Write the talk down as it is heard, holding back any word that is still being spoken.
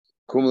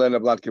Kumlen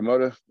Ablat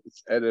Gemara.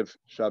 It's Erev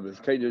Shabbos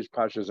Kodesh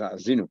Parshas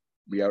Ha'azinu.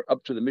 We are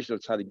up to the Mishnah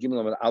of Tzadik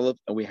Gimel and Aleph,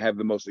 and we have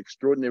the most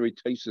extraordinary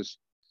thesis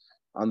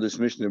on this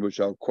Mishnah, which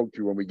I'll quote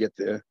you when we get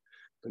there,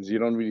 because you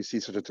don't really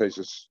see such a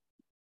thesis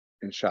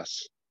in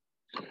Shas.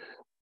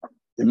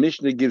 The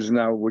Mishnah gives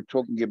now, we're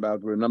talking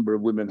about where a number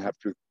of women have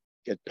to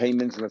get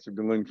payments, and that's what we've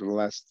been learning for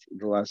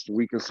the last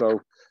week or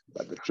so,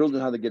 about the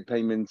children, how they get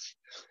payments,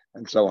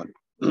 and so on.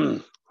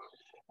 And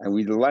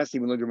the last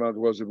thing we learned about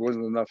was it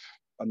wasn't enough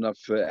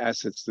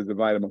assets to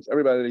divide amongst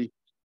everybody.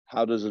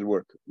 How does it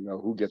work?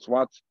 Who gets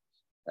what,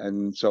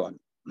 and so on.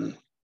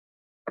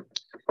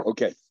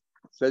 Okay,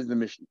 says the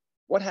Mishnah.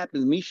 What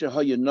happens? Misha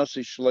haya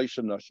nasi shloisha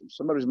nashim.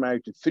 Somebody's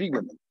married to 3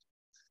 women.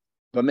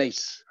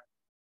 B'meis.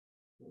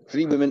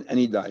 3 women, and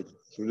he died.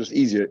 So just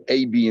easier.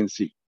 A, B, and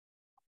C.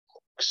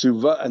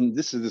 Ksuva, and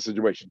this is the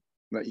situation.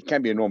 Now, it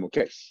can't be a normal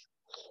case,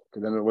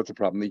 because then what's the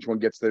problem? Each one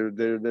gets their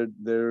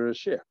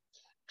share.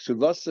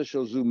 Ksuvasa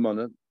shalzu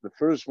mana. The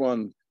first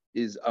one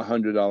is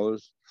 $100.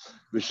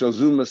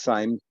 V'shalzu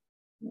masayim.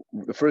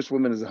 The first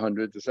woman is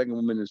 100. The second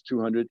woman is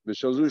 200.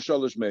 V'shalzu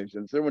shalosh meish.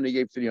 And the third one he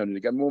gave 300.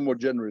 He got more and more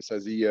generous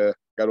as he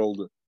got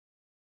older.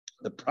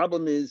 The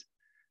problem is,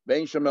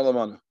 vein shamela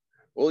mana.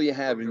 All you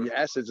have in your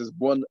assets is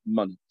 1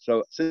 mana.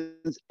 So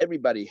since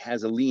everybody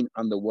has a lien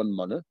on the 1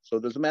 mana, so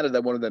it doesn't matter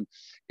that one of them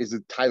is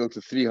entitled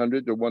to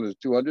 300 or one is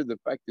 200. The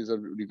fact is that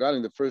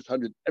regarding the first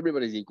 100,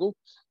 everybody's equal.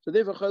 So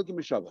therefore,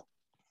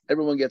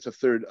 everyone gets a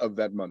third of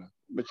that mana,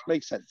 which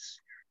makes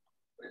sense,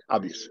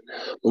 obvious.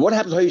 But what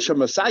happens if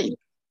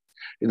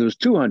there was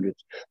 200?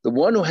 The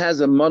one who has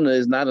a mana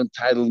is not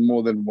entitled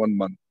more than 1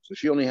 mana. So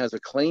she only has a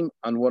claim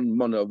on 1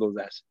 mana of those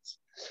assets.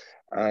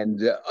 And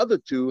the other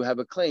 2 have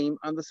a claim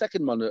on the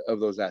second mana of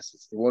those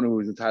assets. The one who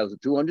is entitled to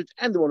 200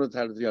 and the one who is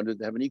entitled to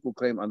 300 have an equal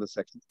claim on the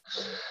second.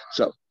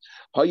 So,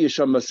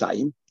 Hayisham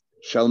Masayim,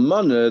 Shal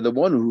Mana, the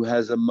one who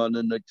has a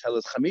mana,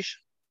 Natelas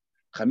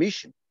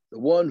Chamishin. The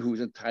one who is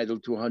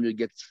entitled to 100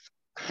 gets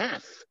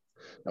half.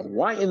 Now,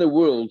 why in the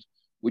world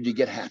would you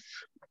get half?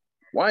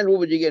 Why in the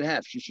world would you get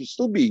half? She should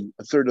still be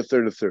a third.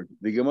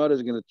 The Gemara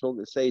is going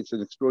to say it's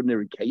an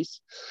extraordinary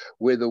case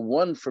where the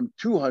one from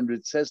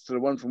 200 says to the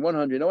one from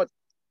 100, you know what?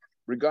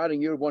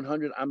 Regarding your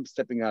 100, I'm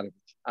stepping out of it.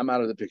 I'm out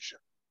of the picture.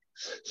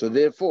 So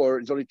therefore,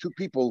 it's only 2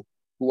 people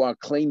who are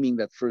claiming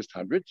that first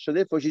 100. So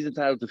therefore, she's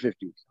entitled to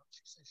 50.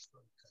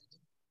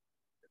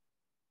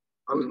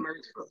 I was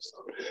married first.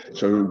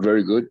 So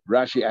very good.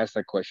 Rashi asked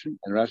that question,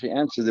 and Rashi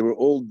answered they were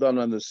all done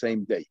on the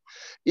same day.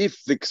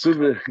 If the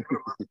Kesuva,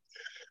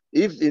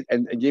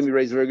 and Jamie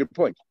raised a very good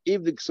point.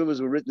 If the Kesuvos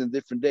were written in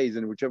different days,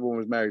 and whichever one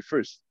was married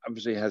first,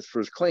 obviously has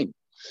first claim.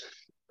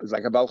 It's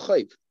like a Baal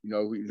Chayv.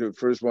 The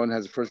first one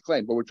has a first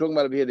claim. But we're talking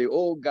about over here, they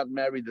all got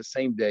married the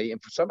same day,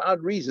 and for some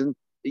odd reason,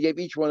 he gave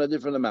each one a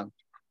different amount.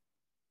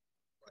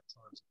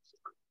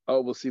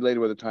 Oh, we'll see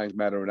later whether times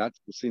matter or not.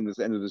 We'll see in this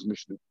end of this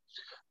Mishnah.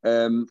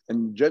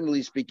 And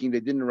generally speaking, they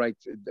didn't write.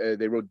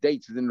 They wrote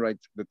dates. They didn't write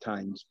the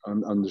times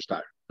on the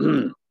star.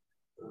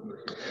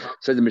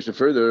 Said the Mishnah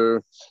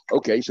further.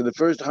 Okay, so the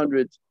first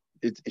 100,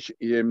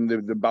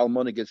 the Baal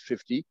Mona gets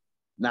 50.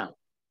 Now,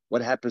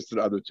 what happens to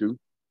the other 2?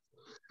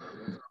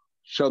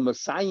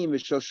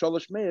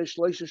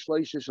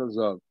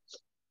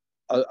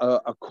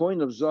 A coin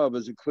of zav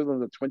is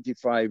equivalent of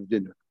 25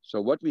 dinar. So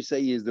what we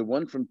say is the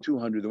one from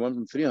 200, the one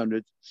from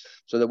 300.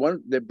 So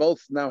they both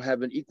now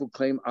have an equal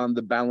claim on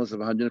the balance of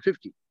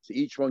 150. So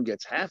each one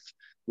gets half,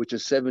 which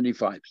is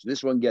 75. So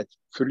this one gets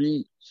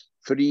 3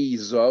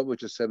 zav,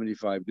 which is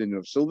 75 dinar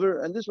of silver,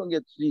 and this one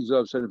gets 3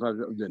 zav, 75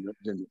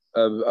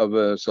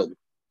 of silver.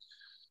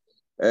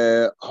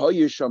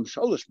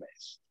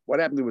 What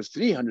happened? There was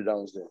 $300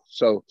 there.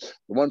 So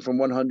the one from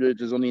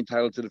 100 is only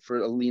entitled to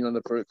a lien on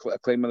the first, a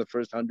claim on the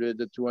first 100.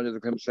 The 200 is a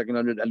claim on the second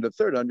 100, and the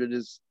third 100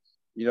 is,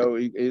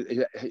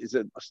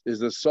 is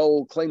the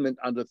sole claimant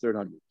on the third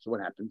 100. So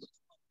what happens?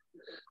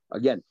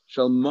 Again,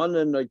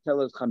 Shalmana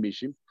Noitelas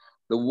Chamishim.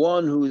 The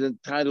one who is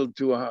entitled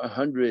to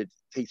 100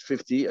 takes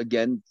 50.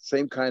 Again,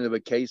 same kind of a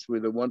case where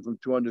the one from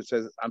 200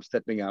 says, I'm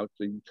stepping out.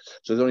 So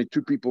there's only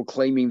 2 people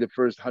claiming the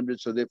first 100,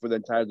 so therefore they're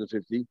entitled to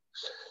 50.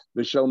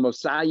 The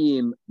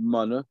Shalmosayim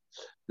Mana,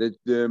 that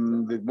the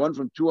one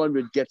from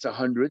 200 gets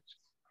 100.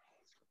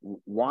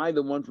 Why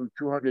the one from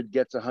 200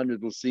 gets 100,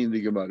 we'll see in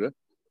the Gemara.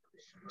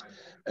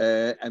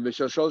 And the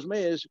Shalshosh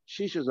Meis,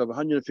 Shishas of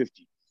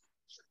 150.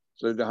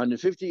 So the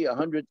 150,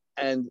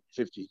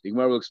 150. The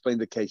Gemara will explain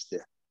the case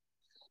there.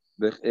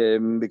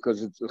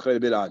 Because it's a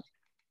bit odd.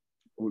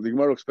 The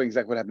Gemara will explain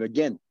exactly what happened.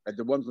 Again, at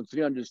the one from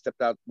 300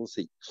 stepped out, we'll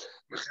see.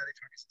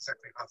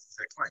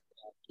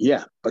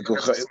 Yeah, but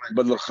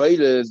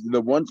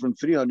the one from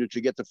 300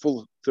 should get the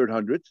full third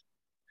 100,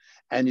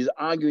 and he's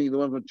arguing the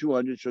one from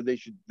 200, so they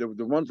should the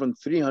one from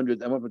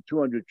 300 and one from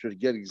 200 should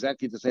get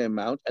exactly the same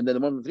amount, and then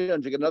the one from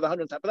 300 should get another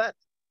 100 on top of that.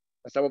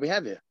 That's not what we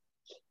have here.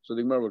 So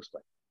the Gemara will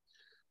explain.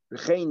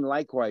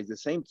 Likewise, the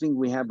same thing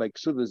we have by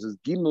Kesuvos is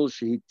Gimel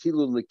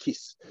Shehitilu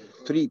Lekis,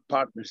 3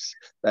 partners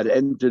that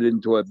entered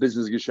into a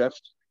business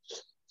geschäft.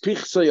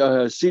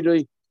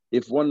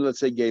 If one, let's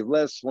say, gave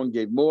less, one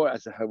gave more,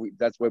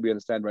 that's where we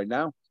understand right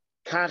now.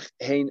 Kach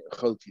hein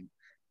choltin.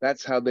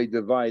 That's how they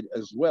divide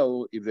as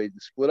well. If they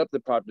split up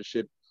the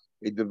partnership,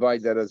 they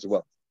divide that as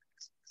well.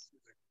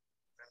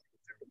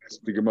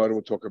 The Gemara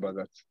will talk about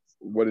that.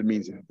 What it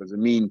means. Does it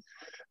mean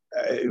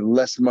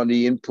less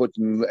money input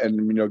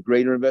and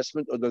greater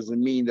investment, or does it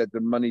mean that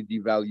the money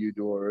devalued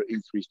or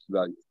increased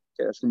value?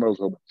 Okay, that's the Gemara's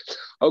whole.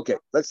 Okay,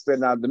 let's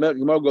now the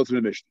Gemara go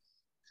through the mission.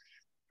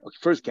 Okay,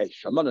 first case,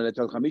 the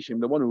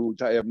one who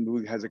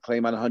has a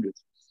claim on 100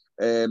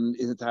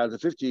 is entitled to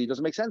 50. It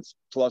doesn't make sense.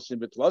 Plus a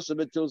bit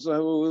till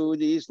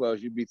the Isla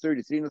should be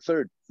 33 and a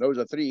third. Those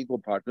are three equal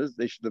partners.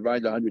 They should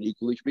divide 100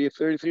 equally. Should be a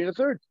 33 and a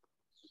third.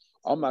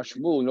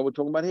 Amashmul, you know what we're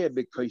talking about here?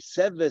 Because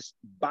Kesuvos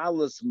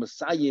Balas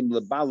Masayim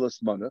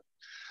lebalas mana.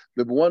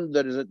 The one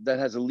that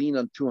has a lien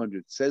on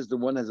 200 says the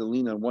one has a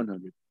lien on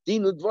 100.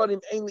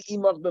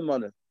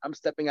 I'm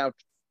stepping out.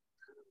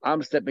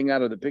 I'm stepping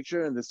out of the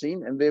picture and the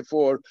scene, and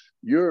therefore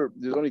there's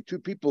only two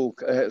people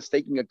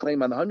staking a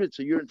claim on 100,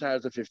 so you're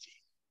entitled to 50.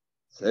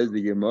 Says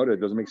the Gemara, it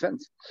doesn't make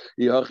sense.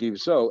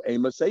 So,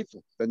 then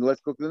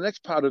let's go to the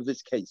next part of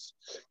this case.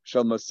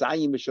 What happens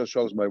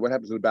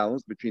to the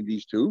balance between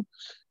these two?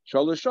 Each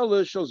one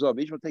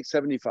takes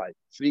 75.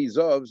 Three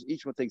zovs,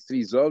 each one takes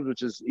 3 zovs,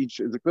 which is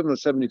equivalent of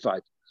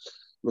 75.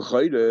 So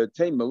let the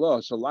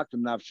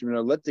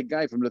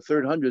guy from the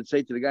third 100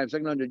 say to the guy from the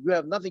second 100, you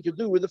have nothing to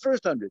do with the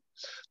first 100.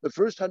 The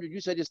first 100 you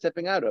said you're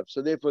stepping out of.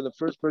 So therefore the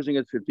first person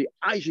gets 50.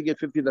 I should get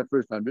 50 of that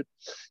first 100.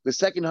 The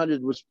second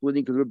 100 was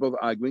splitting because we're both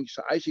arguing.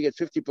 So I should get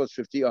 50 plus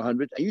 50,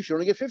 100, and you should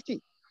only get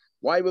 50.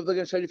 Why were they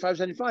going to 75,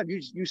 75?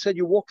 You said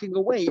you're walking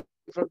away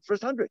from the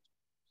first 100.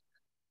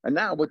 And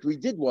now what we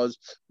did was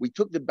we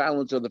took the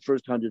balance of the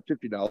first $150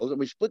 and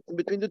we split them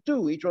between the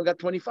two. Each one got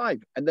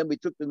 25. And then we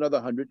took another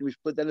 100 and we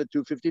split that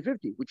into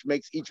 50-50, which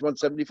makes each one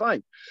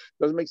 75.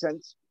 Doesn't make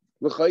sense.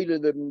 The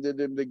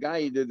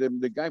guy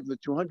from the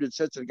 200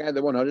 says to the guy in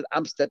the 100,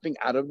 I'm stepping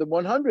out of the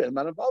 100. I'm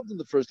not involved in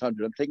the first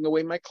 100. I'm taking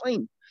away my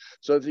claim.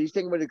 So if he's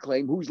taking away the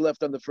claim, who's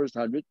left on the first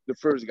 100? The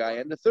first guy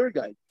and the third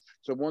guy.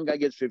 So one guy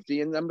gets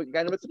 50 and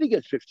guy number 3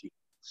 gets 50.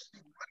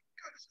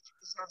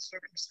 It's not a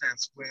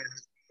circumstance where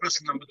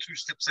person number 2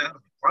 steps out of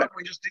it. Why don't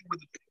we just deal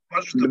with the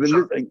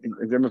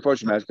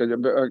Pashut?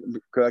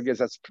 Because I guess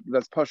that's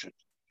Pashut.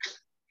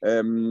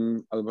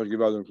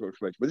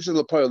 But this is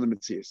the point of the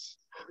Mitzvahs.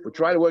 We're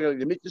trying to work out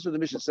this is what the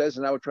mission says,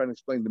 and now we're trying to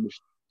explain the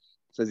mission.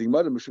 It says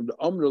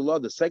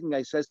the second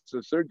guy says to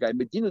the third guy,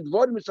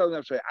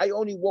 I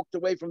only walked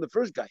away from the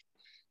first guy.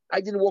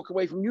 I didn't walk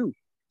away from you.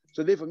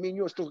 So therefore, me and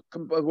you are still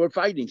we're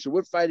fighting. So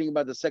we're fighting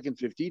about the second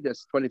 50.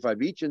 That's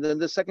 25 each, and then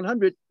the second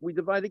 100 we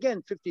divide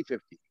again 50-50.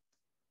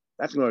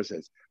 That's what it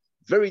says.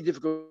 Very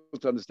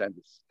difficult to understand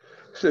this.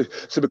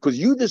 So because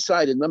you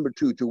decided, number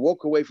 2, to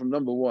walk away from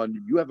number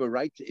 1, you have a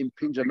right to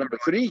impinge on number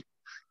 3.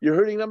 You're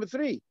hurting number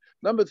 3.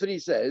 Number 3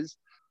 says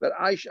that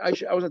I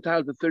was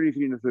entitled to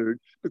 33 and a third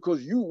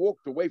because you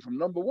walked away from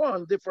number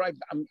 1. Therefore,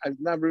 I'm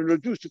now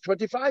reduced to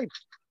 25.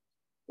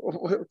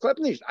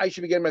 I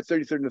should be getting my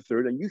 33 and a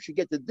third, and you should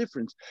get the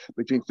difference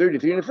between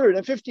 33 and a third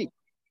and 50.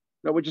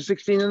 Now, which is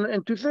 16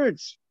 and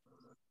 2/3.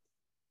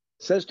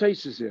 Says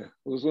Taisus here.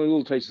 Well, there's only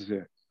little Taisus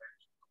here.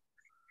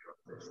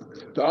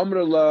 The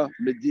Amrullah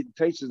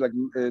Taisus like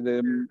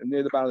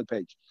near the bottom of the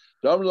page.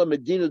 The Amrullah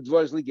Medina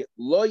Dvars Liga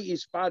Loy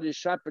Ispad is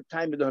sharper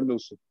time of the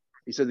Hamilson.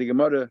 He said the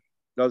Gemara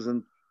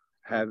doesn't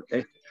have.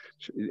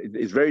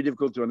 It's very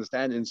difficult to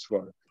understand in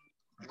Svar.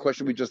 The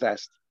question we just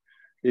asked.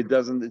 It's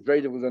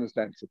very difficult to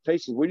understand. So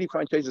Taisus, where do you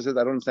find Taisus says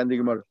I don't understand the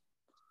Gemara?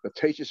 But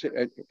Taisus,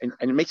 and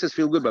it makes us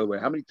feel good, by the way.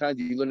 How many times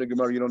do you learn the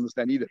Gemara you don't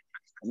understand either?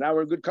 And now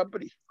we're in good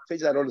company.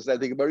 Taisus, I don't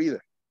understand the Gemara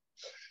either.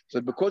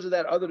 So because of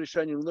that, other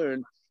Rishonim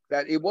learned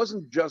that it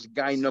wasn't just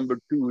guy number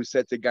 2 who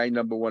said to guy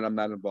number 1, I'm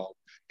not involved.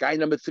 Guy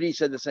number 3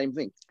 said the same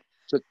thing.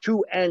 So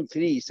 2 and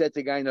 3 said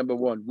to guy number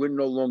 1, we're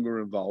no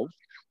longer involved.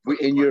 We're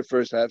in your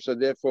first half. So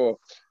therefore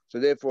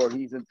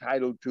he's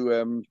entitled to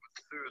third of the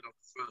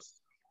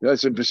first. Yeah,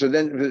 so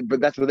then, but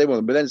that's what they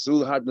want. But then it's a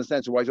little hard to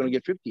understand. So why should he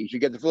get 50? He should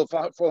get the full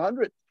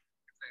 100.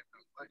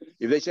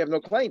 If they say have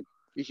no claim,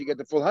 he should get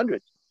the full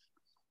 100.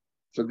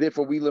 So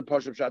therefore, we learn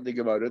Pashup Shadi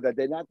Gemara that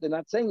they're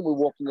not saying we're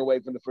walking away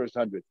from the first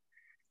 100.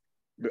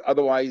 But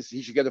otherwise,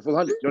 he should get the full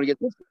 100. You only get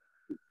 50.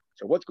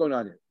 So what's going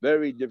on here?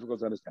 Very difficult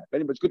to understand.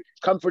 But it's good,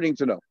 comforting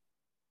to know.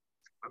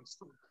 I'm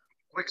still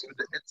perplexed with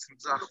the Etzim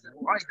Zach.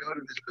 Why go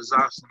to this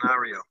bizarre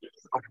scenario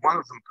of one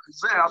of them?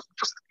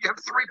 Just you have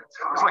 3.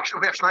 It's like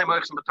we have Shnei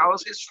Mochs and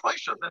Metalis. It's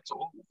Shleisha. That's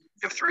all. You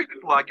have 3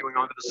 people arguing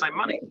over the same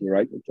money. You're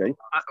right. Okay.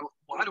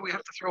 Why do we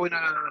have to throw in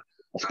a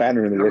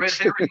spanner in the red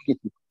herring?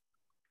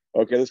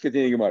 Okay, let's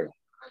continue tomorrow.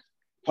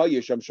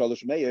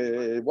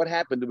 What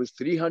happened? There was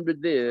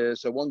 300 there,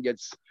 so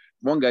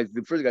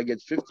the first guy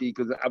gets 50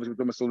 because obviously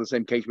we're still in the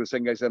same case, but the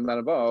second guy said I'm not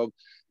involved.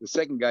 The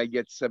second guy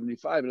gets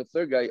 75, and the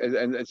third guy,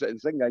 and the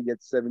second guy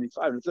gets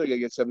 75, and the third guy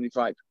gets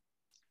 75.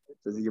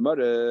 Says the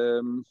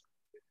Gemara,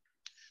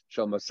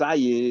 Shal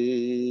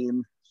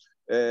Masayim.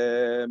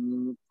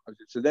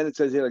 So then it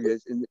says here like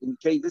this: in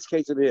this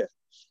case over here,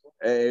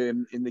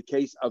 in the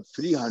case of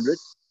 300.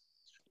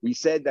 We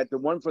said that the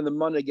one from the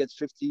Mana gets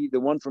 50, the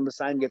one from the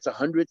sign gets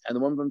 100, and the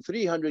one from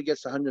 300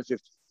 gets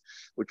 150.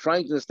 We're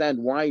trying to understand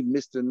why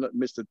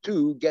Mr.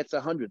 2 gets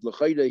 100.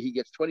 L'chayda, he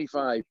gets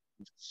 25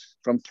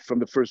 from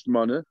the first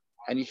mana,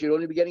 and he should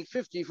only be getting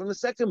 50 from the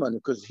second mana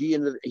because he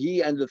and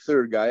the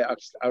third guy are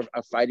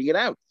fighting it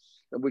out.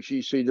 Which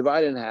he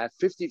divide in half,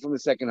 50 from the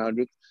second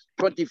 100,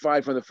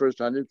 25 from the first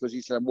 100 because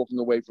he said I'm walking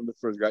away from the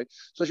first guy.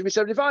 So it should be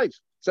 75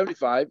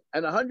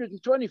 and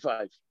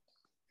 125.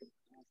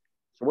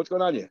 So what's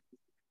going on here?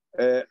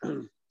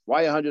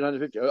 Why 100,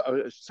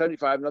 150?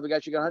 75, another guy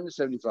should get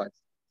 175.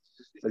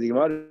 So the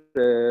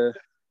Gemara,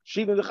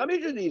 Shiva the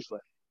Chamisha Isla.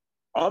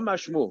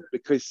 Amashmu,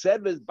 because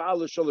Sebes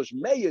Balas Sholosh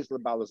Meyes the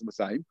Balas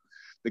Masayim.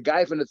 The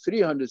guy from the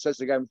 300 says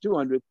the guy from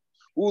 200,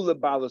 Ula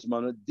Balas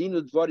Mana,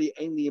 Dinu Dvari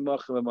Ainli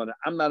Yamachim Mana.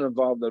 I'm not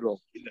involved at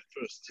all.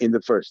 In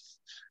the first.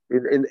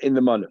 In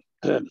the Mana.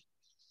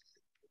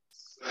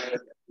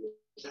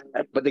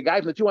 But the guy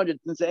from the 200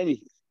 didn't say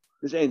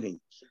anything.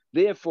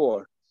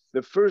 Therefore,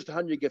 the first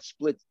 100 gets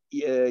split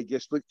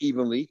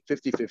evenly,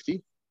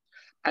 50-50.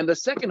 And the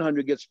second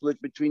 100 gets split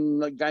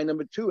between guy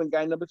number 2 and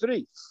guy number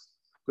 3.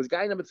 Because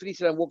guy number 3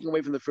 said, I'm walking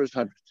away from the first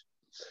 100.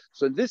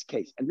 So in this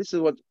case, and this is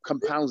what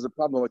compounds the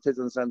problem, what takes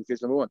understand in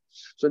case number 1.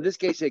 So in this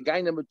case, guy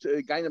number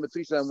 3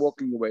 said, I'm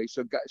walking away.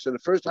 So the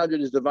first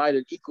 100 is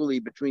divided equally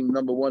between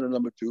number 1 and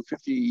number 2,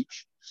 50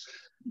 each.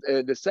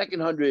 The second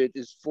 100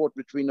 is fought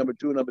between number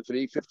 2 and number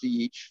 3, 50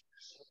 each.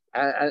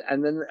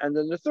 And then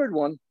the third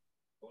one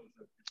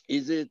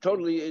is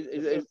totally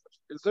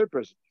the third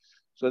person.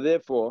 So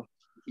therefore,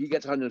 he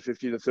gets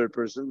 150, the third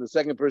person. The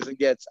second person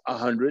gets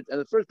 100,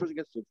 and the first person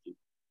gets 50.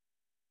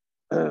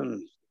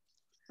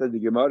 Said the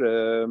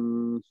Gemara.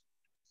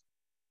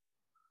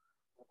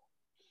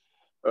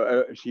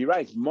 She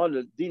writes, no,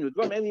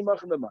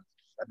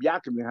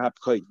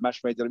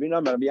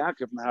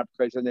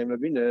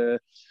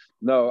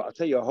 I'll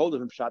tell you a whole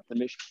different shot the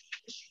Mishnah.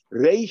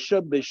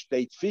 Reisha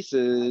b'shtei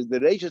tfises. The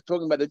Reisha is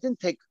talking about they didn't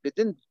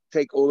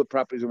take all the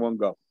properties in one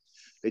go.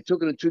 They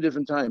took it in 2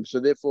 different times. So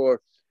therefore,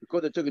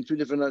 because they took it in 2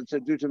 different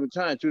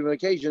times, 2 different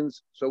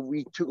occasions, so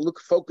we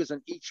focus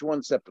on each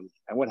one separately.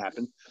 And what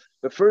happened?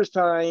 The first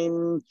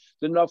time,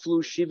 the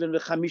naflu shivin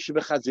v'chamisha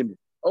v'chazim.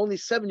 Only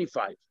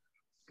 75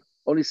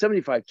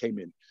 came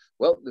in.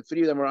 Well, the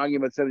 3 of them were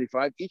arguing about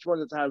 75. Each one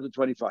of the times was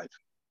 25,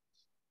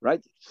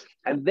 right?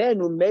 And then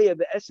umeya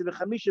v'eser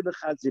v'chamisha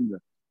v'chazim.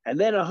 And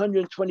then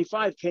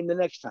 125 came the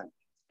next time.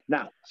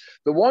 Now,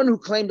 the one who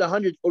claimed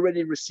 100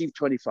 already received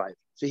 25.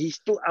 So he's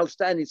still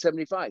outstanding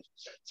 75.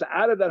 So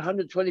out of that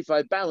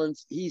 125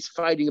 balance, he's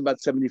fighting about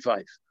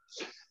 75.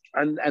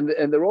 And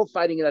they're all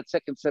fighting in that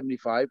second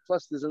 75,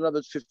 plus there's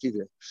another 50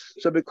 there.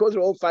 So because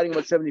they're all fighting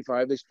about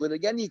 75, they split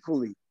again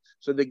equally.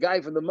 So the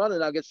guy from the money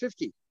now gets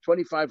 50.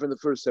 25 from the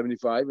first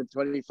 75 and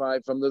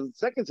 25 from the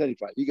second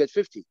 75. He gets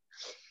 50.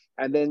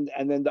 And then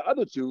the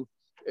other 2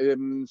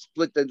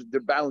 split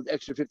the balance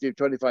extra 50 or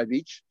 25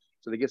 each.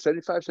 So they get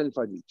 75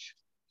 each.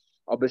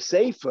 But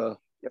Seifa,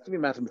 you have to be a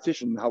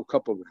mathematician how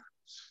couple them.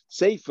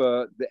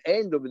 Seifa, the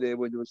end over there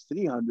when there was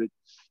 300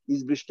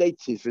 is b'shtei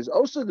tzifres.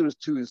 Also there was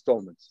 2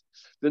 installments.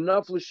 The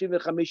naflu shiva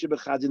chamisha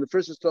b'chazin. The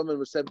first installment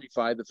was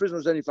 75. The first one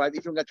was 75.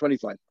 Each one got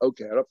 25.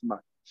 Okay, right off the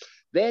mark.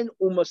 Then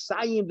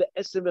umasayim the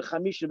eser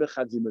v'chamisha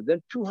b'chazin.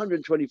 Then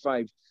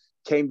 225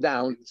 came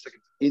down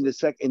in the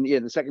second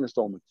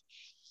installment.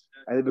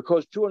 And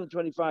because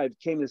 225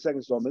 came in the second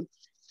installment,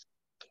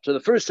 so the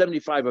first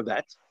 75 of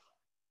that,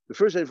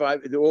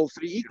 they're all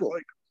 3 equal.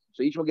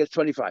 So each one gets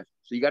 25.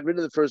 So you got rid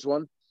of the first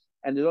one,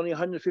 and there's only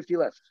 150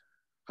 left.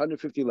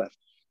 150 left.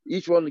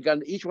 Each one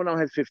now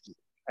has 50,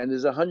 and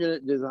there's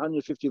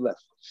 150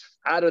 left.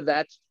 Out of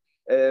that,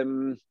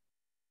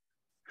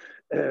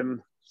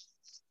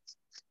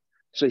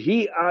 so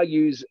he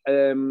argues, what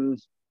do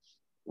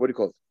you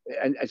call it?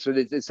 And so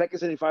the second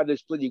 75 they're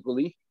split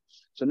equally.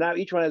 So now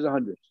each one has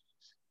 100,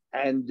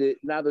 and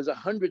now there's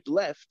 100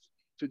 left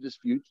to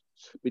dispute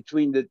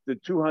between the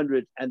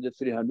 200 and the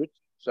 300.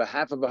 So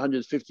half of 100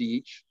 is 50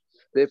 each.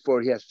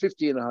 Therefore, he has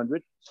 50 and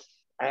 100.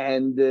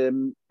 And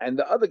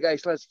the other guy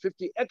still has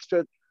 50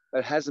 extra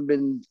that hasn't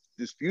been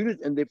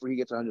disputed, and therefore he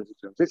gets 100.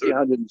 50,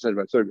 100 instead of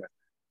a third guy.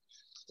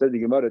 So the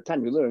Gemara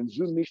Tanya learns,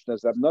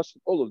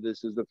 all of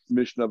this is the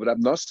Mishnah of Rab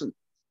Nosson.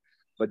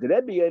 But the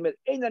Rebbe I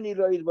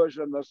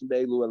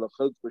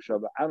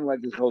don't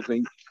like this whole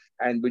thing,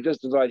 and we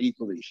just divide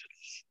equally.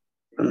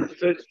 So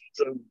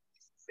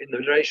in the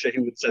ratio, he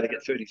would say they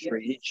get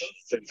 33 each,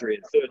 33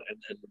 and third,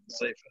 and the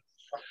safer.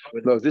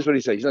 No, this is what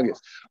he says.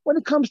 When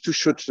it comes to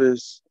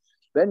shutras,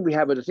 then we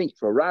have to think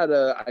for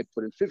Rada, I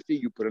put in 50,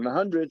 you put in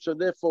 100. So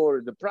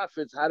therefore, the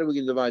profits, how do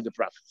we divide the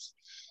profits?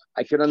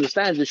 I can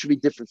understand there should be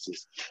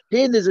differences.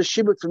 Here, there's a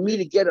shibud for me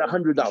to get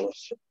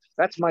 $100.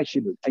 That's my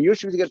shibud. And your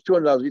shibud to get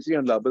 $200,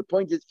 $300. But the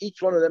point is,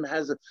 each one of them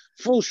has a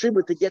full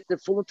shibud to get their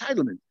full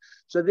entitlement.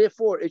 So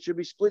therefore, it should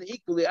be split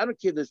equally. I don't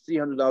care if there's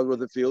 $300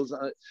 worth of fields.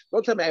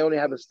 Don't tell me I only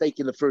have a stake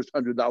in the first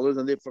 $100,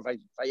 and therefore if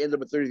I end up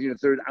with 33 and a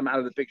third, I'm out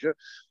of the picture.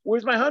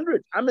 Where's my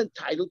 100? I'm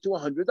entitled to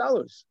 $100.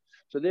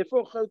 So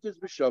therefore,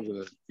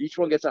 each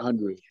one gets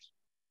 100.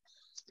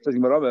 So we're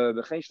talking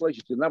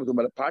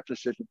about a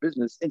partnership, a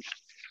business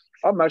interest.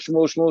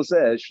 Shmuel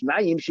says,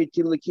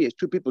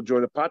 two people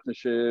join a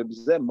partnership.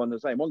 One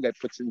guy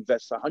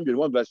invests 100,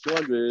 one invests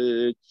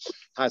 200.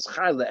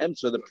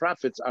 So the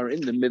profits are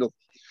in the middle.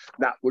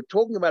 Now, we're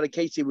talking about a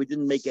case here we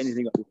didn't make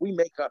anything up. If we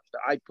make up,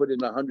 I put in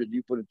 100,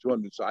 you put in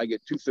 200, so I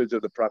get 2/3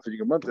 of the profit, you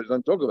get 1/3,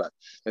 don't talk about it.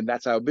 And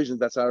that's our business,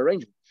 that's our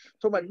arrangement.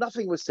 Talking about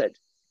nothing was said.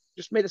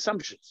 Just made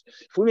assumptions.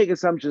 If we make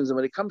assumptions, and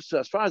when it comes to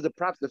as far as the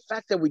profit, the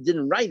fact that we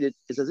didn't write it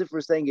is as if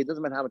we're saying it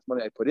doesn't matter how much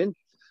money I put in,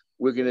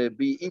 we're going to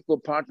be equal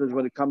partners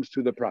when it comes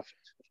to the profit.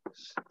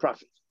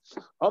 Profit.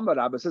 Omar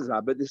Rabba says,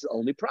 Rabba, this is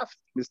only profit.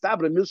 We need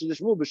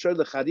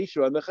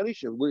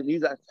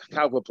that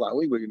cow for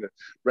plowing. We're going to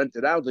rent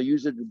it out or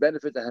use it to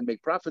benefit and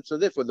make profit. So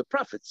therefore, the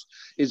profits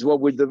is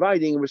what we're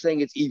dividing, and we're saying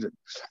it's even.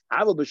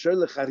 If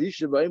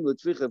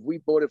we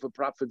bought it for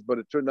profits, but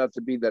it turned out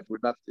to be that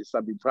it's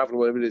not being profitable,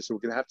 whatever it is, so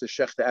we're going to have to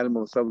shech the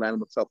animal and sell the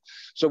animal itself.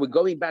 So we're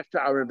going back to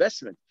our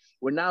investment.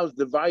 We're now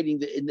dividing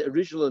the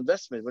original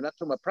investment. We're not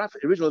talking about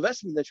profit. Original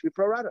investment, that should be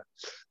pro rata.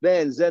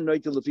 Then, if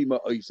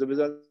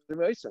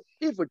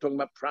we're talking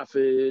about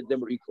profit, then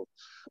we're equal.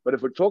 But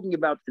if we're talking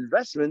about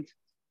investment,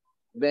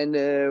 then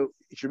it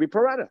should be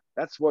pro rata.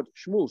 That's what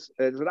Shmuel,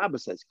 Rabba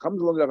says.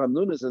 Comes along Rav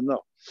Hamnuna and says,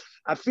 no.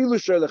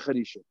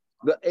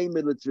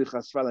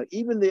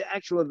 Even the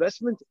actual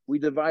investment, we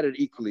divide it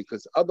equally,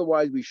 because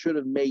otherwise we should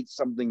have made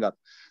something up.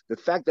 The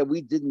fact that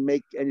we didn't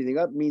make anything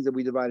up means that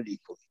we divided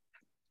equally.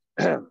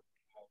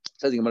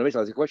 Says in the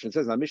Mishnah, the question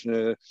says in the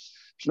Mishnah,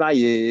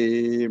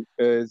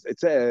 it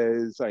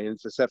says, sorry,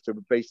 it's a sefter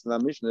based on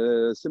the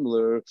Mishnah,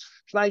 similar.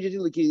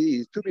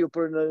 Two people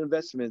put in an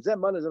investment.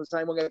 One guy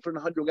put in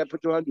 100, one guy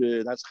put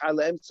 200. That's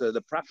chala emtza.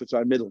 The profits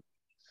are middle.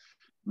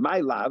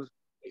 My love,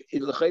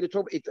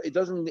 it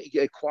doesn't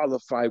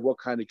qualify what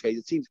kind of case.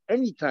 It seems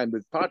anytime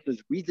with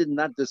partners, we did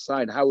not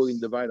decide how we're going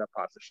to divide our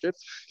partnership.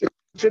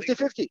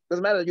 50-50.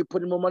 Doesn't matter. You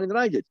put in more money than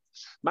I did.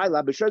 My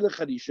love,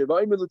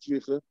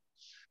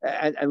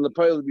 and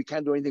Lepoil, we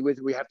can't do anything with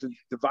it. We have to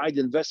divide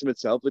the investment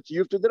itself. But you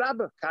have to the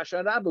Rabba, Kasha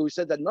and Rabba, we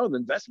said that no, the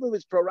investment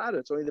is pro rata,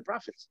 it's only the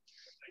profits.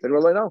 Then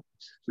well, I know.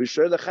 We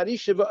show the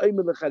Charisha, we're talking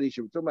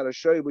about a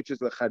show which is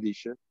the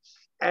Charisha,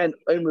 and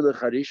the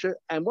Charisha,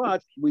 and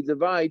what? We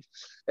divide,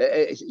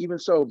 even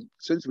so,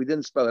 since we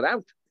didn't spell it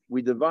out,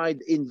 we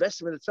divide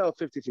investment itself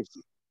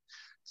 50-50.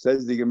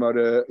 Says the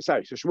Gemara,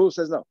 sorry, so Shmuel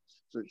says no.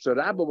 So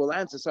Rabba will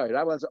answer,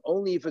 Rabba will answer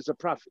only if it's a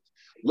profit.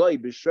 Loi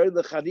b'shoy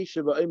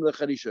l'chadisha v'oim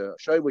l'chadisha.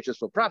 Shoy, which is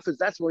for profits,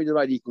 that's what we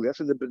divide equally. That's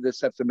what the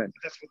scepter meant.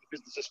 That's what the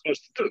business is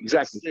supposed to do.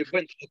 Exactly. They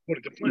went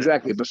according to plan.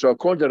 Exactly. But so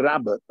according to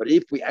Rabba, but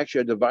if we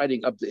actually are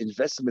dividing up the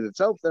investment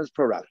itself, then it's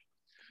pro rata.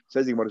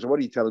 Says the Gemara, so what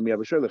are you telling me?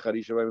 If it's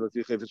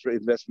for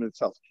investment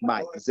itself.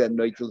 My then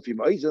no each one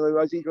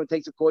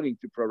takes according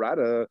to pro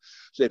rata.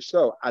 So if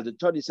so, at the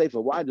Tony Sefer,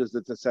 why does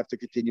the Tosefta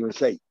continue and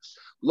say,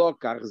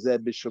 let's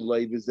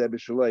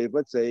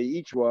say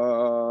each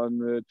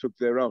one took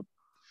their own.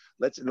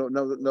 In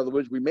other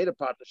words, we made a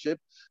partnership,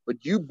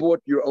 but you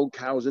bought your own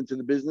cows into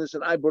the business,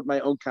 and I bought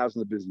my own cows in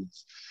the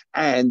business.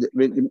 And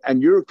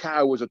your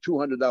cow was a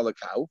 $200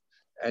 cow,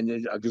 and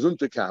a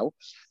gesunte cow,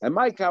 and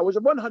my cow was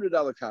a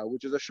 $100 cow,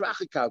 which is a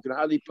schwache cow, can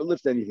hardly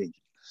lift anything.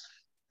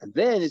 And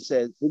then it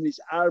says, when these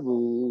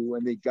arbu,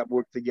 when they got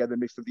worked together,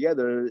 mixed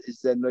together,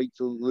 is then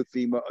noitul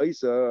lifima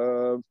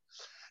oisav.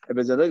 And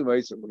there's another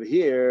way over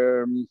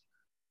here.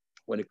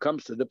 When it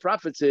comes to the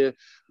profits here,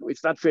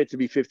 it's not fair to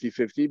be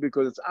 50-50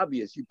 because it's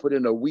obvious. You put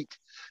in a week.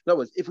 In other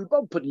words, if we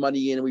both put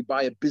money in and we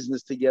buy a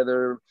business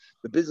together,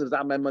 the business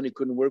without my money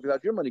couldn't work,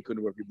 without your money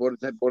couldn't work. We bought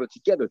it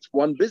together. It's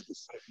one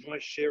business. My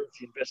share of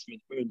the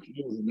investment earned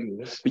more than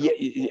yours. But yeah,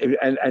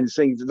 and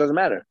saying it doesn't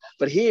matter.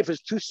 But here, if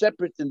it's two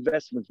separate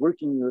investments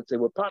working, let's say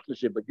we're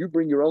partnership, but you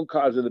bring your own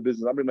cars in the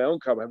business, I bring my own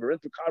car, I have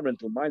a car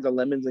rental, mine's are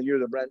lemons and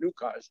yours are brand new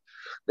cars.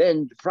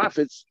 Then the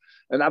profits,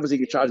 and obviously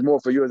you charge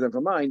more for yours than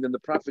for mine, then the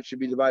profit should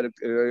be divided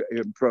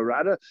pro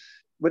rata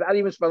without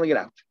even spelling it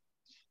out.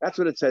 That's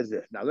what it says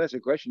there. Now that's a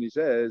question. He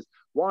says,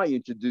 why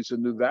introduce a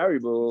new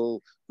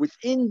variable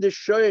within the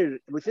share,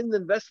 within the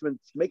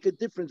investment, make a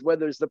difference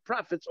whether it's the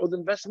profits or the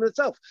investment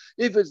itself.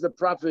 If it's the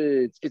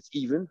profits, it's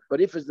even,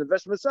 but if it's the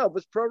investment itself,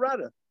 it's pro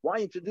rata. Why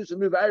introduce a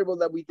new variable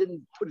that we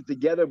didn't put it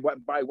together,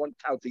 buy one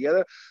cow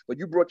together, but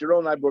you brought your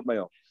own, I brought my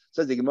own.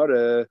 Says the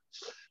Gemara,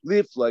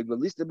 live like the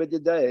least of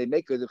it day,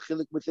 make a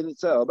chilik within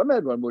itself. When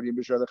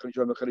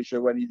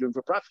you're doing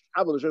for profit,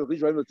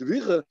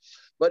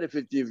 but if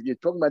you're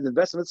talking about the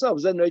investment itself,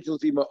 then no to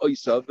be more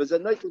oisav, but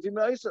then no to be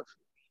more oisav.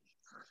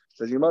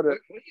 Says the Gemara.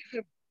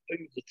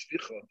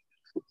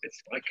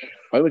 It's like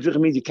it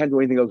means you can't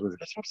do anything else with it.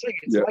 That's what I'm saying.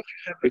 It's like you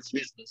have a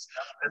business,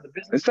 and the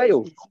business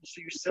failed.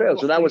 So you sell.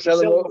 So now we're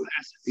selling off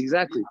assets.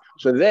 Exactly.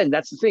 So then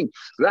that's the thing.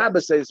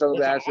 Rabba says some of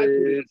the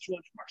assets.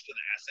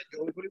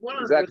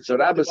 Exactly. So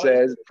Rabba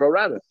says pro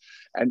rata,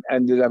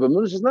 and the Rabba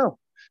Mun says no.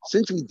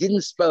 Since we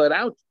didn't spell it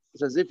out,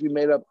 it's as if we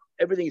made up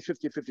everything is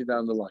 50-50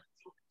 down the line.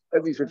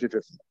 Everything's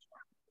 50-50.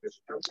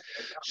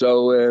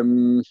 So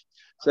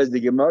says the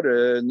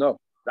Gemara, no.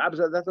 Rabba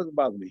says that doesn't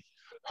bother me.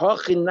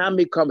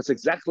 It's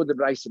exactly what the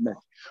Braisa meant.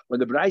 When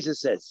the Braisa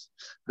says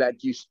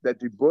that you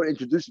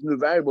introduced new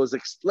variables,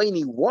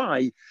 explaining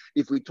why,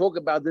 if we talk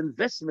about the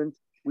investment,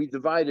 we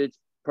divide it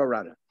pro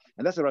rata.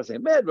 And that's what I say.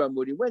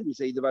 When you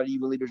say divide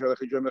evenly,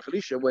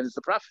 when it's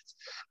the profits.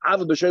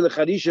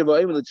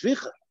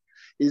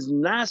 Is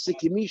nasa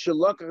kimisha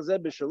lokach zeh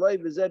b'shaloi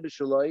v'zeh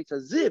b'shaloi. It's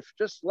as if,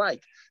 just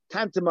like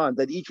tantamount,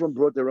 that each one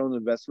brought their own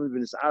investment.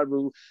 V'nis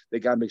arvu, they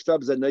got mixed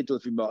up. Zeh noitel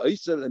l'fi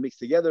ma'osav, they mixed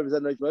together.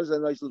 Zeh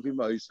noitel l'fi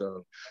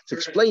ma'osav. It's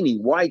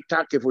explaining why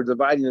if we're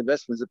dividing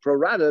investments, a pro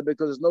rata,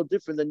 because it's no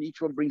different than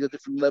each one brings a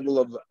different level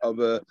of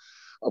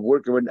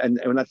work, and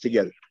we're not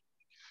together.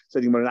 So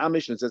the Gemara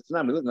Mishnah says,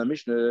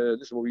 Mishnah,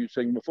 this is what we were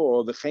saying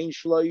before. The Chain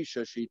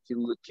Shloisha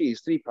Sheitil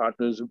Keys, 3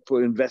 partners who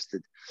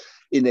invested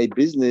in a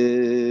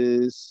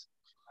business.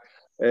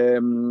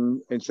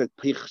 And said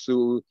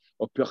pichsu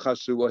or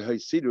pichasu or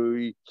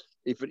haisiru,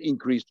 if it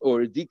increased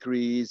or it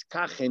decreased,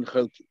 kachen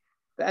chelki.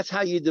 That's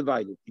how you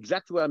divide it.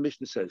 Exactly what our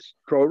Mishnah says.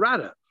 Pro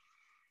rata.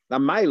 Now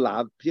my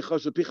love,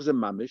 pichasu pichasu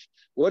mamish.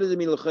 What does it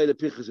mean? L'chayla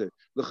pichasu.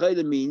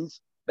 L'chayla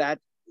means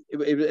that.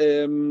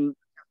 That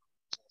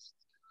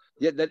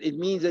it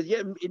means that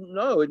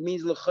it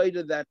means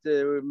l'chayla that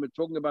we're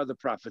talking about the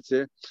prophets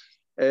here,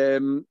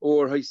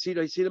 or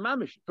haisiru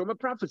mamish from a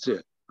prophets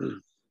here,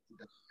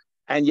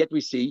 and yet we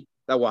see.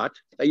 That what?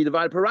 That you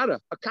divide per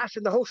rata. A cash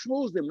in the whole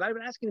shmooze them. Not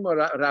even asking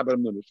about Rabbi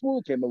Munich.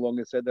 Shmuel came along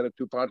and said that if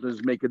 2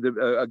 partners make a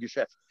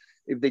geschäft,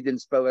 if they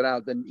didn't spell it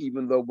out, then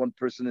even though one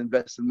person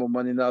invested more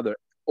money than the other,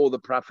 all the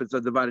profits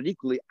are divided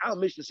equally. Our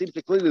Mishnah seems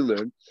to clearly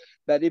learn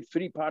that if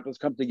 3 partners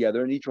come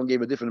together and each one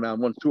gave a different amount,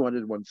 one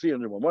 200, one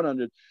 300, one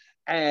 100,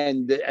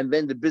 and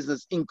then the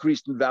business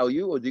increased in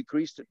value or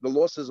decreased, the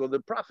losses or the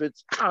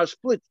profits are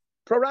split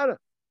pro rata.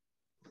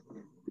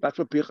 That's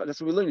what we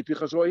learn.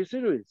 Pichas Roy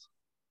Yisiru is.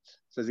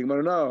 Says the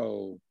Gemara,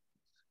 no.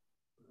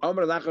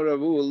 Amar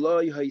Lacharavu,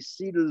 Loi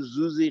Haisiru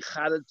Zuzi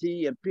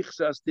Charati and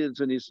Pichsa Astir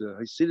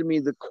Tzanisa. Haisiru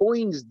means the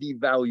coins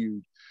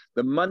devalued,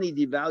 the money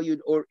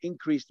devalued or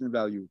increased in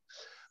value.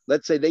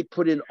 Let's say they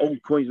put in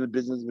old coins in the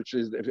business, which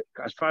is,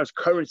 as far as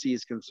currency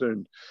is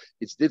concerned,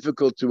 it's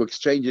difficult to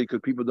exchange it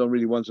because people don't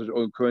really want such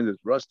old coins. It's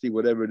rusty,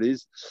 whatever it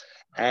is.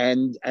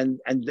 And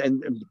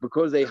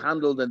because they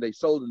handled and they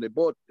sold and they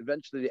bought,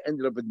 eventually they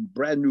ended up with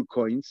brand new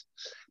coins,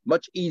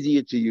 much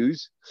easier to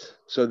use.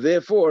 So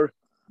therefore,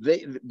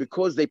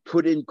 because they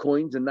put in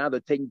coins and now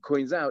they're taking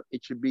coins out,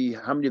 it should be,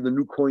 how many of the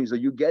new coins are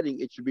you getting?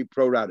 It should be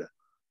pro rata.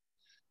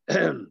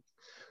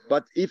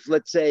 But if,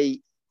 let's say,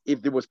 if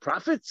there was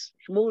profits,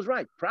 Shmuel was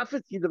right.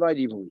 Profits, you divide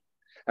evenly.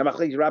 And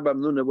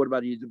what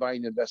about you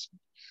dividing investment?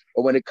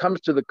 Or when it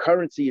comes to the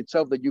currency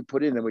itself that you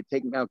put in, and we're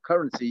taking out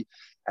currency,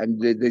 and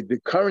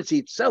the currency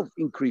itself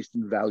increased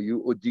in value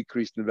or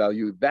decreased in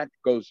value, that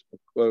goes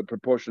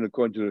proportion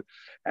according to,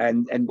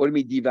 and what do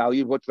you mean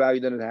devalued? What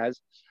value then it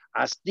has?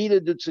 Astira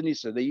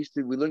Dutsanisa. We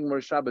learned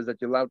more Shabbos that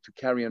you're allowed to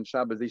carry on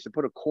Shabbos. They used to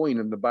put a coin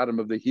in the bottom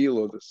of the heel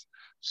or the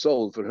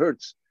sole if it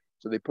hurts.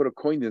 So they put a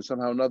coin in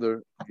somehow or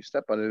another. If you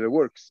step on it, it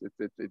works.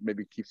 It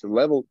maybe keeps it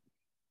level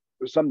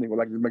or something, or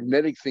like the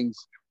magnetic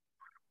things.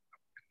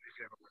 If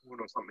you have a coin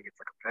or something, it's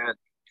like a pad.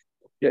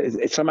 Yeah,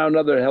 it somehow or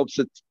another helps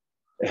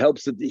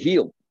it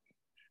heal.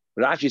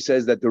 But Rashi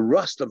says that the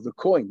rust of the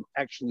coin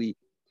actually,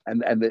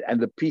 and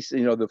the piece,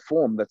 the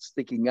form that's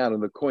sticking out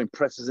of the coin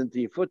presses into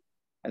your foot,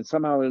 and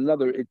somehow or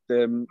another it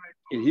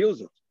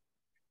heals it.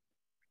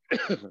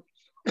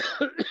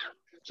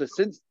 So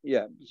since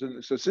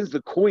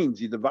the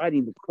coins, you're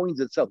dividing the coins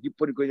itself, you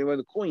put it going around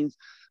the coins,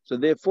 so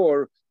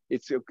therefore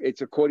it's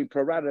according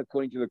pro rata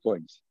according to the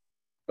coins.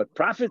 But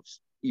profits,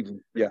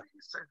 even no,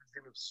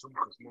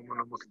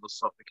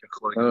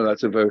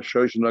 that's a very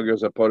Shosh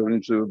Nagas are part of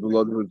into the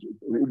Lord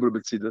Uber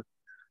Betzida.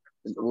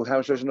 We'll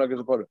have Shosh Nagas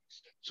a part of.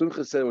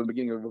 Sumcha said at the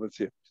beginning of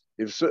Betzida,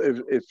 if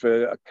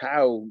a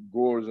cow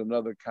gores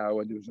another cow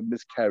and there was a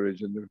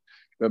miscarriage, and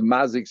the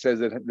Mazik says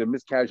that the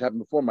miscarriage happened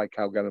before my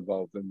cow got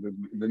involved, and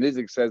the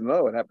Nizik says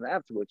no, it happened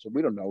afterwards. So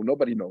we don't know.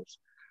 Nobody knows.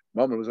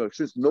 Mama was like,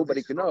 since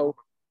nobody can know,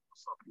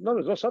 no,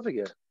 there's no suffix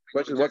here.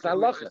 Question is, what's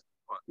halacha?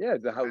 Yeah,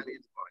 the house.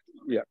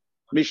 Yeah,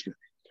 Mishnah.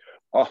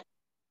 Oh,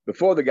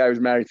 before the guy was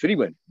married, 3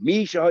 women.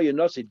 In fact,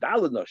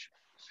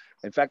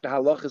 the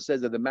halacha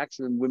says that the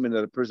maximum women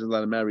that a person is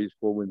allowed to marry is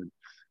 4 women,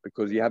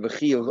 because you have a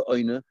chi of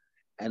oina,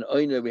 and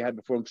oina we had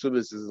before in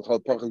Kesuvos is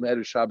called pachas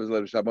me'erev Shabbos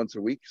once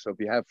a week. So if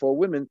you have 4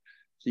 women,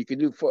 so you can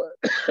do 4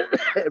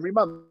 every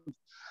month.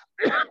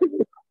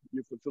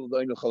 You fulfill the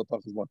oina chol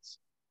pachas once.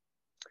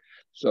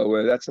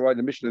 So that's why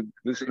the Mishnah.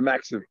 This is the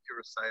maximum. You're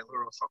a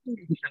sailor or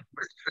something.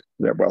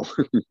 Yeah, well,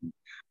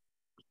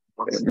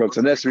 it's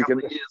a nest we can.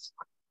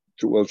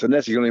 Well, it's a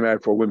nest. You can only marry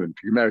 4 women.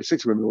 If you marry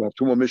 6 women, we'll have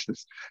 2 more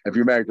Mishnahs. If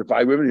you're married to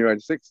 5 women, you're married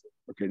to 6.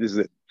 Okay, this is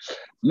it.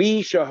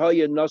 Mi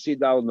shahaya nasi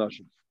dal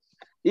nashim.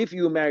 If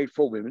you married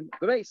 4 women,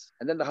 the base,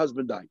 and then the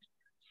husband died.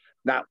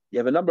 Now you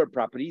have a number of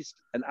properties,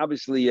 and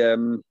obviously,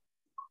 the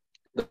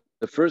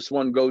first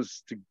one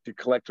goes to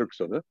collect her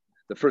ksuna.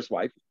 The first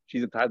wife,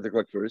 She's entitled to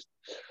collect first.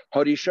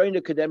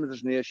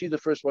 She's the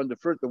first one.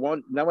 The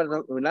one. Now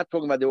we're not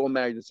talking about they're all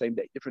married the same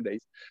day, different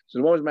days. So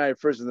the one who's married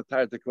first is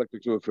entitled to collect the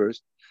ksuvah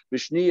first.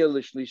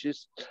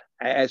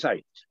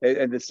 Sorry,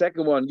 and the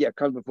second one,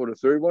 comes before the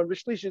third one.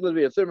 Vishlishis will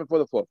be a third before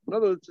the fourth. In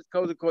other words, it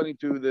goes according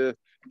to the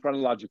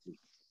chronologically.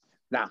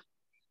 Now,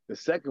 the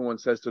second one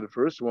says to the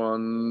first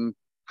one,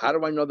 how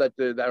do I know that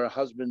her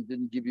husband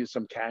didn't give you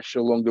some cash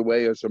along the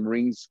way or some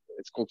rings?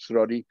 It's called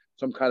srodi,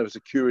 some kind of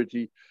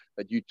security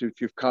that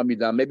you've calmed me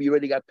down. Maybe you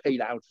already got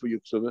paid out for your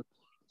ksuvah.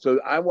 So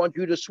I want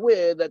you to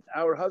swear that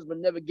our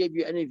husband never gave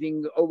you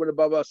anything over and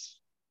above us.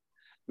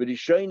 But he's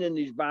showing in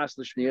these bas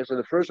l'shniya. So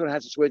the first one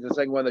has to swear to the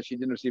second one that she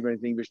didn't receive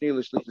anything. The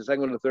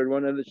second one, the third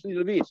one, and the shni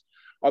levius.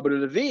 But the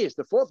levius,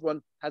 the fourth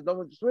one, has no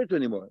one to swear to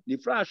anymore. The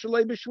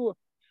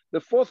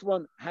fourth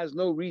one has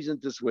no reason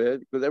to swear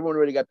because everyone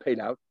already got paid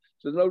out.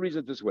 So there's no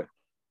reason to swear.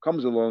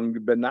 Comes along,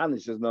 Benan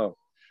says no.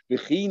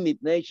 Because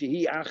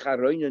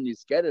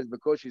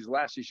she's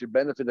last, she should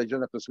benefit. I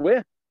don't have to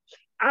swear.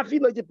 I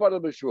feel like the part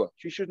of Beshua.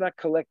 She should not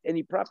collect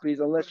any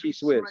properties unless she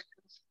swears.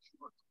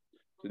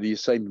 To the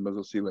assignment, as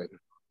we'll see later.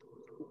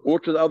 Or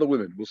to the other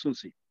women. We'll soon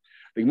see.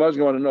 The Gemara is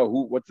going to know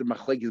what's the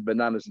machlekes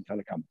bananas in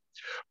Tanakam.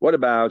 What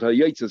about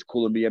Hayatzes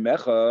Kulam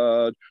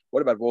B'Yamechad?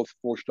 What about both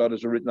four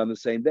starters are written on the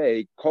same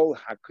day? Kol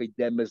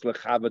Hakidemes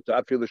Lechavat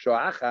Afil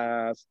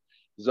Shoachas.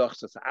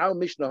 Our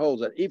Mishnah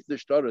holds that if the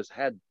starters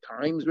had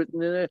times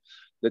written in it,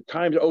 the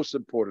times are also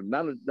important,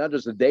 not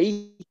just the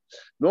day.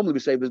 Normally we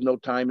say there's no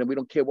time and we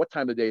don't care what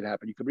time of the day it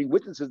happened. You could bring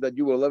witnesses that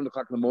you were 11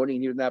 o'clock in the morning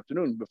and here in the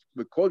afternoon.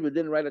 Because we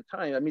didn't write a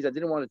time, that means I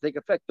didn't want to take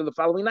effect till the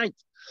following night.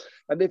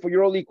 And therefore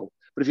you're all equal.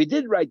 But if you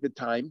did write the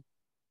time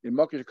in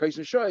Makish Kais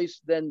and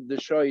Shois, then the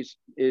Shois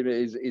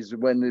is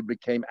when it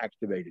became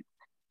activated.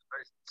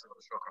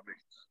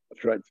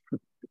 That's right.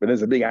 But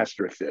there's a big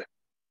asterisk there.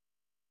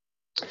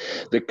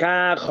 The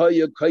Kach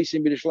Hoya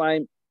Kaisim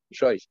B'Yishlayim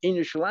Shois. In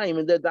Yerushalayim,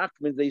 in their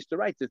documents, they used to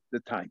write the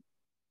time.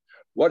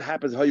 What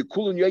happens? Hoya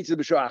Kulun Yaitze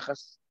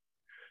B'Shoachas.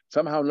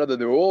 Somehow or another,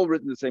 they're all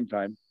written at the same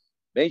time.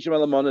 Be'Shem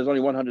Alamon is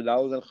only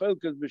 $100, and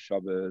Chelkas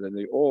B'Shabbat, and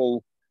they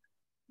all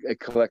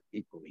collect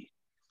equally.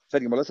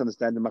 But let's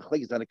understand the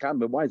machlekes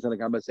Tanakam. Why does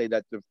Tanakam say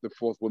that the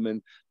fourth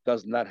woman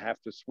does not have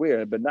to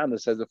swear? And Banana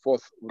says the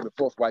fourth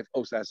wife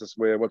also has to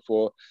swear. What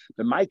for?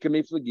 The Ma'ikam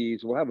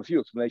Iflagis. We'll have a few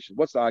explanations.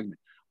 What's the argument?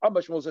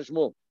 Abba Shmuel says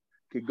Shmuel.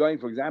 Going,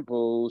 for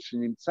example,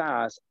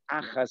 Shnimtzas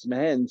Achas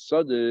Mehen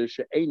Sodeh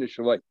She'einu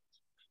Shaloi.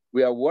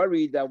 We are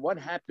worried that what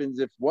happens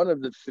if one of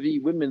the three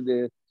women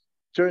there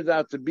turns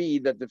out to be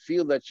that the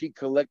field that she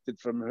collected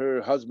from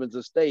her husband's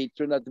estate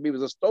turned out to be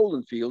was a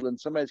stolen field, and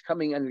somebody's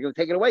coming and is going to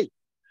take it away.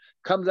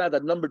 Comes out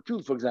that number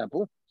two, for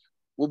example,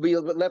 will be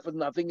left with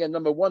nothing, and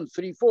number 1,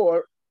 3,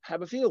 4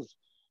 have a field.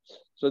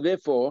 So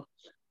therefore,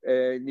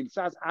 and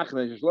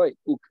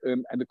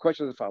the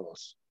question is as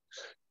follows: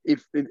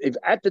 If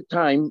at the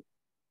time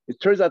it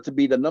turns out to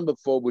be that number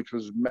 4, which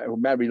was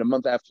married a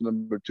month after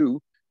number 2,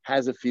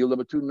 has a field,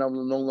 number 2 no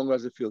longer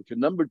has a field.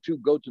 Can number 2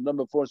 go to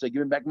number 4 and say,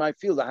 "Give me back my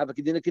field. I have a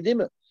kedina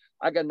kedima.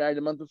 I got married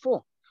a month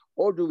before"?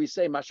 Or do we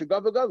say, "Masha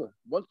gava gava"?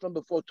 Once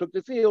number 4 took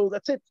the field,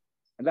 that's it,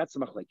 and that's the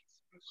machlekes.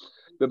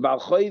 The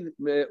Balchoi,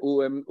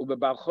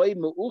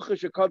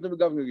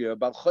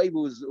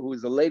 who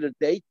is a later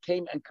date,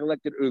 came and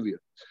collected earlier.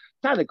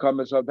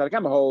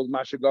 Tanakama holds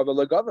Masha Gava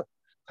Lagava.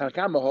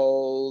 Tanakama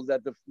holds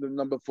that the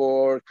number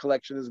 4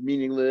 collection is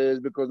meaningless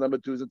because number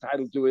 2 is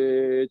entitled to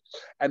it,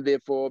 and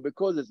therefore,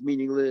 because it's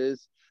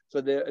meaningless,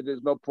 so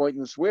there's no point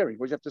in swearing.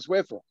 What you have to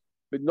swear for?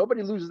 But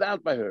nobody loses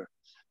out by her,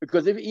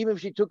 because even if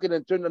she took it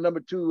and turned the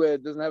number 2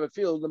 doesn't have a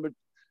field,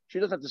 she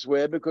doesn't have to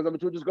swear because number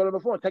 2 just go to number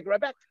 4 and take it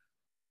right back.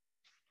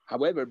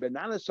 However,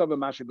 Banana saw the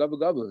Masha Gava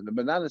Gava. The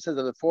Banana says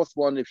that the fourth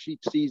one, if she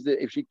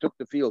took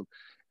the field,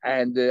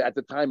 and at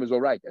the time was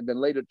all right, and then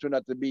later it turned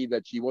out to be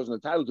that she wasn't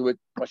entitled to it,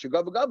 Masha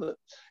Gava Gava,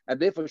 and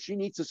therefore she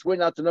needs to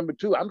swear out to number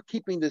 2. I'm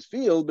keeping this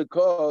field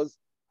because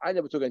I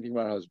never took anything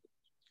from my husband.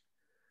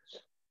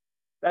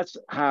 That's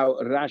how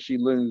Rashi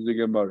learns the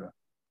Gemara,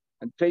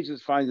 and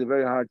Taisus finds it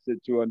very hard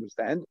to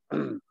understand.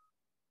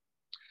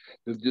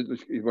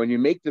 When you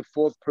make the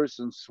fourth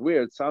person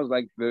swear, it sounds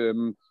like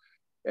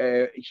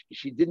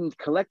she didn't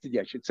collect it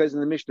yet. It says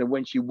in the Mishnah,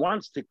 when she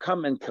wants to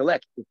come and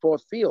collect the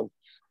fourth field,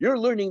 you're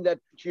learning that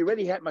she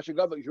already had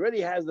Mashagava, she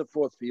already has the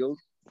fourth field,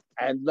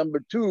 and number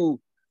 2,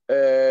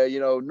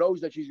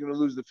 knows that she's going to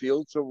lose the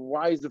field. So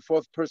why is the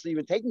fourth person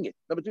even taking it?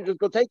 Number 2, just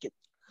go take it.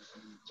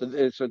 So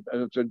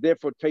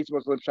therefore, Tais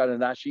was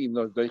and Rashi, even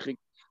though it's Deichik,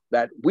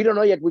 that we don't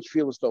know yet which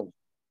field is stolen.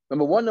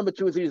 Number 1, number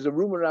 2, 3 is a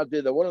rumor out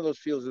there that one of those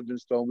fields has been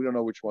stolen. We don't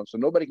know which one. So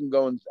nobody can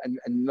go and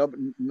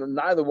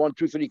neither 1,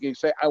 2, 3 can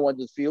say, I want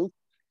this field,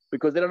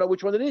 because they don't know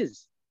which one it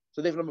is.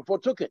 So therefore number 4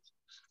 took it.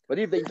 But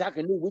if they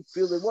knew which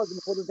field it was, then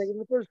before they take it in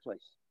the first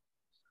place.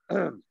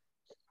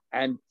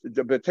 And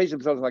the Taish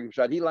himself is like a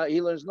shot. He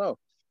learns no.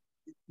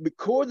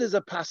 Because there's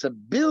a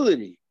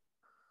possibility,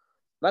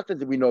 not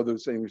that we know the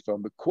same was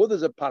stolen, because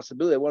there's a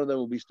possibility that one of them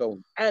will be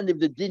stolen. And if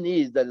the din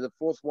is that the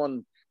fourth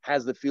one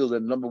has the field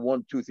and number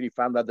 1, 2, 3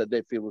 found out that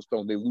their field was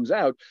stolen, they lose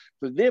out.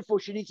 So therefore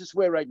she needs to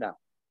swear right now.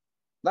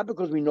 Not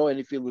because we know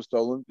any field was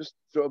stolen, just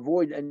to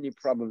avoid any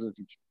problems in the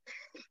future.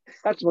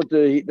 That's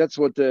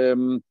what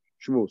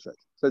Shmuel says.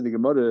 Says the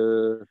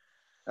Gemara,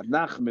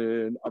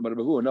 Nachman, Amar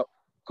Bahu. No,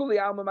 Kuli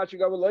Alma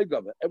Machigava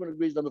Loigava. Everyone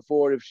agrees. Number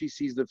 4, if she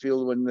sees the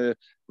field when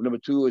number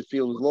 2 his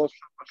field is lost.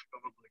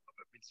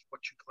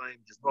 What you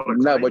claimed is not a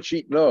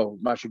claim.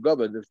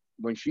 Machigava.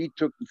 When she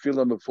took field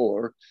number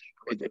 4,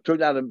 it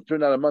turned out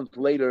a month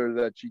later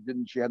that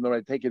she had no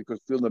right to take it because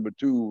field number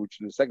 2, which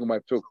the second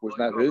wife took, was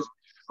not his.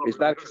 It's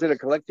not considered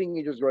collecting.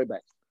 You just right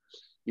back.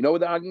 You know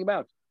what they're arguing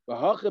about?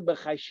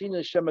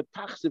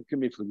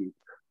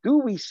 Do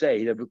we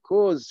say that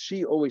because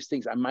she always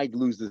thinks I might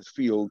lose this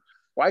field,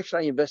 why should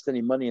I invest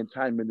any money and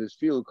time in this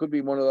field? It could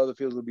be one of the other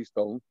fields will be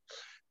stolen,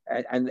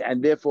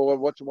 and therefore,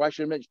 why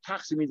should I mention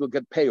taxi means will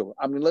get pale?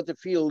 I'm going to let the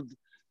field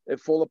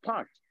fall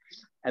apart,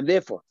 and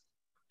therefore,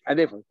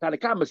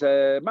 Tanakama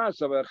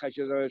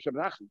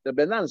the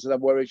bananas are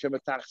worried.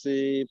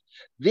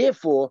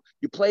 Therefore,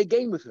 you play a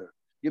game with her.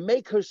 You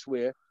make her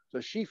swear, so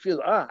she feels,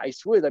 I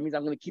swear, that means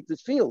I'm going to keep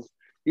this field,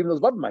 even though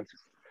it's Baba might.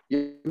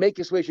 You make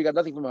her swear she got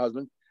nothing from her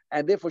husband,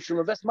 and therefore she'll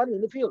invest money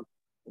in the field.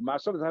 I'm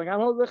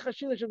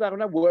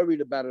not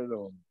worried about it at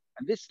all.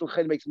 And this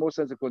makes more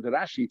sense according to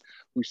Rashi,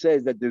 who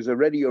says that there's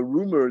already a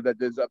rumor that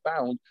there's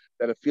abound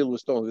that a field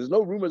was stolen. There's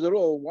no rumors at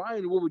all. Why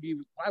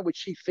would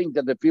she think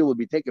that the field would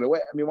be taken away?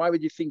 I mean, why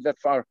would you think that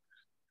far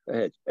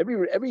ahead?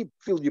 Every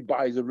field you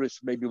buy is a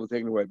risk, maybe will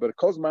taken away. But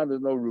because man,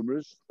 there's no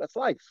rumors. That's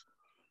life.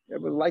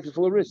 Life is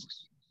full of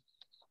risks.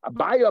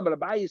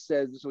 Abaye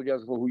says this is what you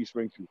ask for who you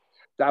spring to.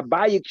 The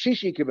Abaye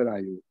Kshishi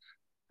Kiberayu.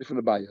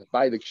 Different Abaye.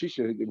 Abaye the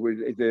Kshisha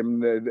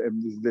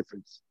there's a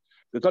difference.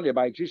 The Tanya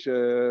Abaye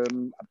Kshisha,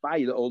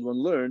 Abaye, the old one,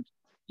 learned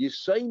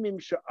Yisaimim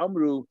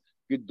Sha'amru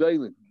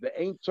Gedolim. The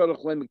ain't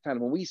Tzarech Lemiktan.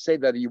 When we say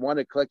that you want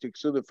to collect a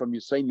Kesuvos from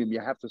Yisaimim, you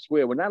have to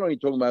swear. We're not only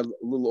talking about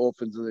little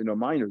orphans,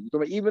 minors. We're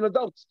talking about even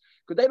adults,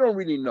 because they don't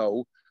really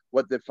know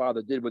what their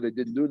father did, what they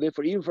didn't do.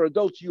 Therefore, even for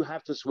adults, you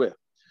have to swear.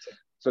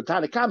 So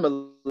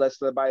Tanakama, less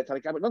by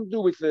Tanakama, nothing to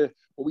do with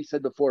what we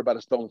said before about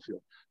a stone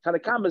field.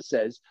 Tanakama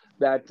says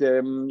that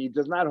he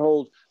does not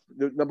hold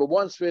the number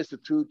 1 swears to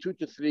 2, 2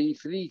 to 3,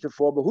 3 to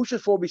 4. But who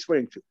should 4 be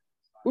swearing to?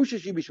 Who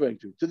should she be swearing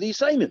to? To the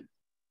Yisayim,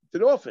 to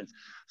the orphans.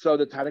 So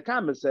the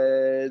Tanakama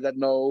says that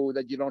no,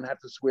 that you don't have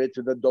to swear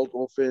to the adult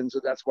orphans. So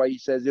that's why he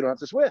says you don't have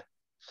to swear.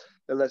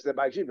 Unless they're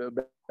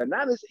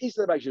bananas,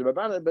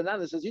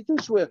 bananas says you do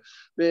swear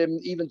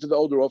even to the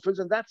older orphans,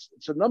 and that's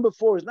so. Number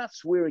 4 is not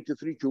swearing to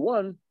 3 to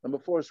 1. Number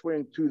 4 is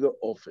swearing to the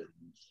orphans.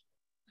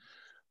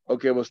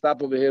 Okay, we'll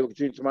stop over here. We'll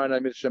continue tomorrow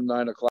night, 9 o'clock.